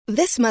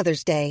This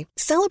Mother's Day,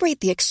 celebrate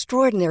the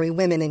extraordinary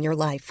women in your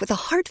life with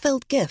a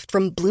heartfelt gift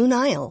from Blue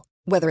Nile.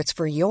 Whether it's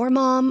for your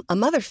mom, a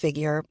mother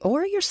figure,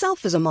 or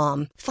yourself as a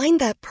mom, find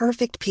that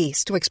perfect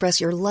piece to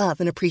express your love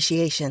and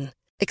appreciation.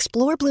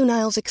 Explore Blue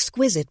Nile's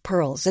exquisite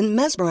pearls and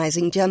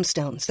mesmerizing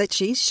gemstones that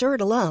she's sure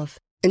to love.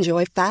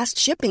 Enjoy fast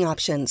shipping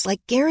options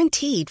like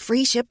guaranteed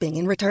free shipping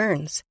and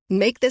returns.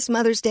 Make this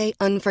Mother's Day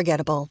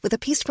unforgettable with a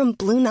piece from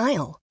Blue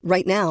Nile.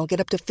 Right now, get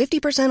up to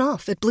 50%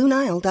 off at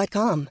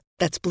BlueNile.com.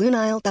 That's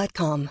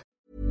BlueNile.com.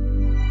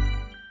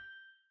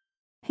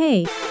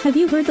 Hey, have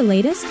you heard the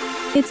latest?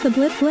 It's the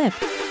Blip Blip.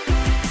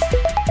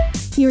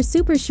 Your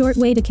super short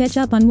way to catch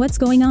up on what's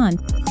going on.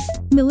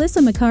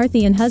 Melissa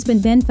McCarthy and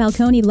husband Ben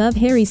Falcone love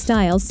Harry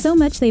Styles so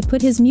much they've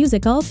put his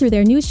music all through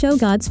their new show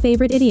God's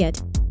Favorite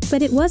Idiot.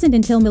 But it wasn't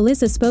until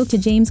Melissa spoke to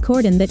James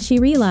Corden that she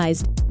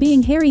realized,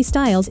 being Harry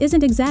Styles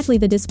isn't exactly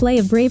the display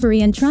of bravery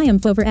and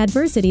triumph over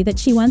adversity that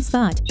she once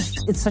thought.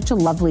 It's such a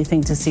lovely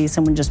thing to see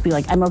someone just be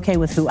like, I'm okay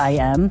with who I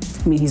am.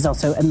 I mean, he's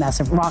also a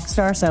massive rock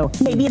star, so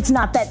maybe it's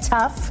not that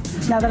tough.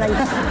 Now that I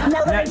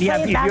play it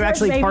backwards, you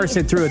actually parse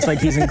it through. It's like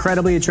he's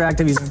incredibly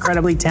attractive, he's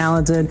incredibly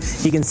talented,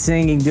 he can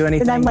sing, he can do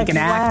anything, and I'm like, he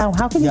can act. Wow,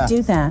 how can you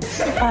do that?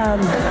 Now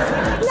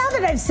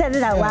that I've said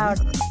it out loud.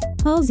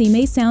 Halsey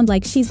may sound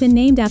like she's been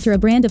named after a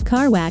brand of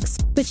car wax,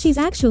 but she's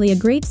actually a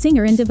great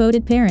singer and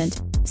devoted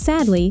parent.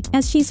 Sadly,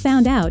 as she's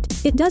found out,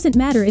 it doesn't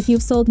matter if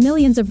you've sold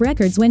millions of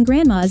records when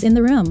grandma's in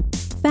the room.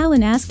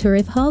 Fallon asked her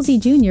if Halsey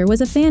Jr. was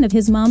a fan of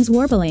his mom's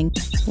warbling.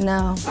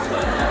 No.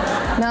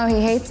 No,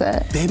 he hates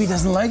it. Baby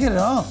doesn't like it at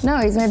all. No,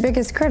 he's my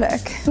biggest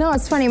critic. No,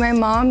 it's funny. My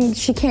mom,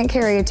 she can't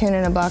carry a tune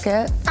in a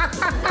bucket.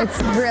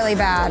 It's really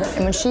bad.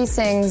 And when she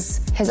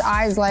sings, his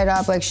eyes light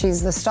up like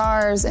she's the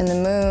stars and the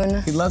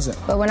moon. He loves it.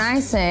 But when I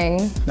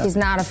sing, he's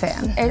not a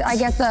fan. I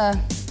get the...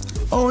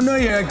 Oh no,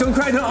 yeah, don't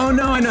cry. No, oh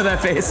no, I know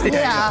that face.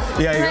 Yeah.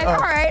 Yeah.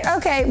 All right,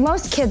 okay.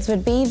 Most kids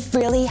would be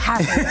really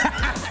happy.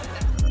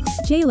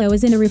 J-Lo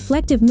is in a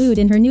reflective mood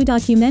in her new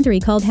documentary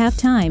called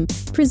Halftime,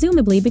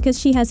 presumably because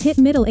she has hit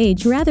middle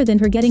age rather than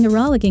her getting a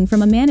rollicking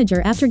from a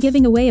manager after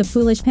giving away a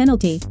foolish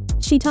penalty.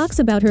 She talks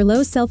about her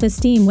low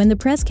self-esteem when the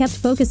press kept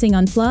focusing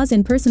on flaws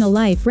in personal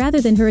life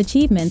rather than her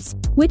achievements,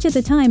 which at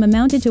the time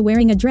amounted to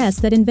wearing a dress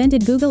that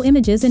invented Google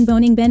Images and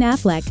boning Ben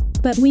Affleck.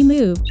 But we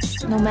move.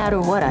 No matter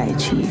what I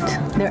achieved,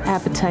 their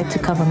appetite to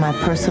cover my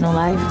personal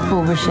life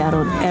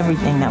overshadowed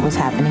everything that was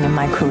happening in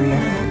my career.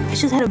 I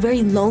just had a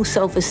very low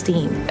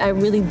self-esteem. I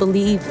really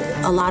believed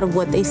a lot of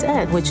what they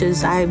said, which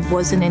is I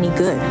wasn't any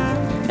good.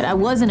 That I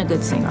wasn't a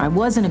good singer, I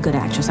wasn't a good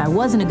actress, I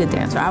wasn't a good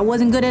dancer, I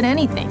wasn't good at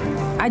anything.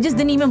 I just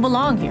didn't even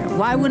belong here.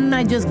 Why wouldn't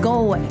I just go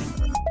away?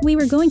 We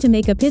were going to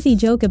make a pithy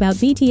joke about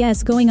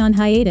BTS going on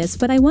hiatus,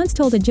 but I once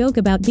told a joke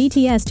about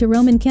BTS to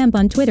Roman Kemp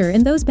on Twitter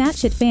and those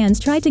batshit fans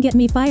tried to get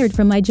me fired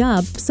from my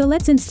job, so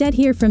let's instead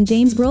hear from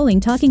James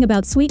Brolin talking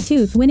about Sweet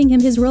Tooth winning him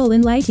his role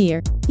in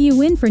Lightyear. You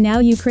win for now,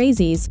 you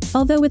crazies.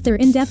 Although with their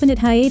indefinite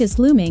hiatus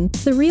looming,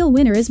 the real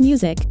winner is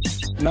music.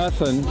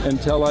 Nothing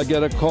until I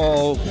get a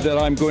call that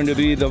I'm going to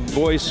be the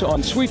voice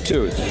on Sweet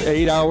Tooth.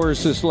 8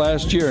 hours this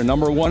last year,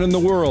 #1 in the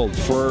world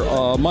for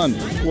a month.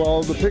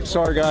 Well, the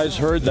Pixar guys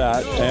heard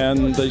that,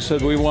 and they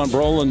said, we want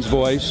Brolin's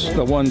voice,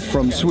 the one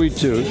from Sweet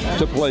Tooth,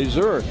 to play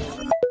Zurich.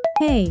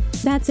 Hey,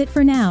 that's it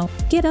for now.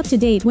 Get up to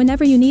date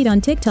whenever you need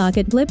on TikTok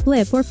at Blip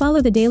Blip or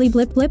follow the Daily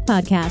Blip Blip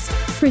podcast.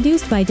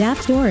 Produced by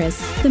Daft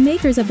Doris, the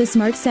makers of the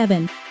Smart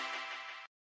 7.